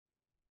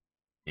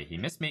Okay, he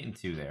missed mate in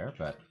 2 there,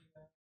 but...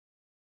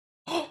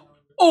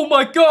 Oh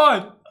my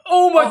god!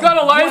 Oh my god,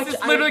 Elias is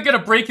literally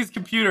gonna break his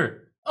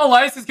computer.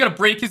 Elias is gonna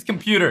break his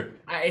computer.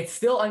 It's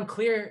still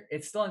unclear.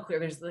 It's still unclear.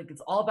 There's like,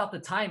 it's all about the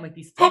time. Like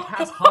these 3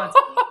 past pawns.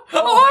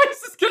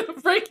 Elias is gonna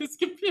break his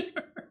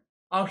computer.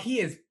 Oh, he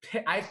is.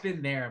 I've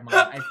been there, man.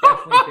 I've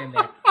definitely been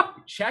there.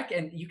 Check,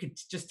 and you could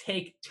just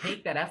take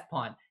that F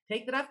pawn.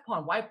 Take that F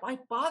pawn. Why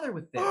bother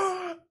with this?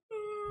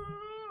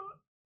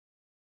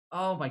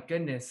 Oh my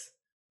goodness.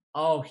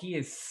 Oh, he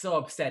is so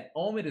upset.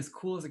 Omid is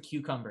cool as a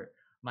cucumber.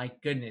 My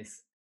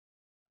goodness.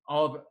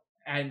 Oh,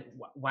 and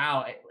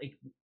wow, like,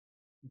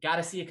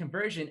 gotta see a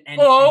conversion.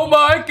 And oh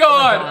my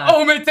god!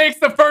 Omid takes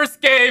the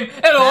first game,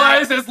 and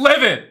Elias is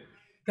livid.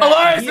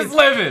 Elias is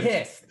livid.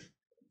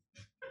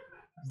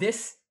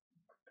 Pissed.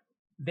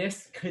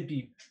 This could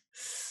be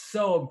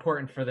so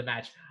important for the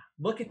match.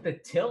 Look at the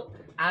tilt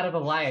out of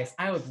Elias.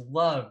 I would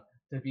love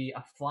to be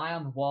a fly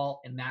on the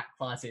wall in that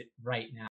closet right now.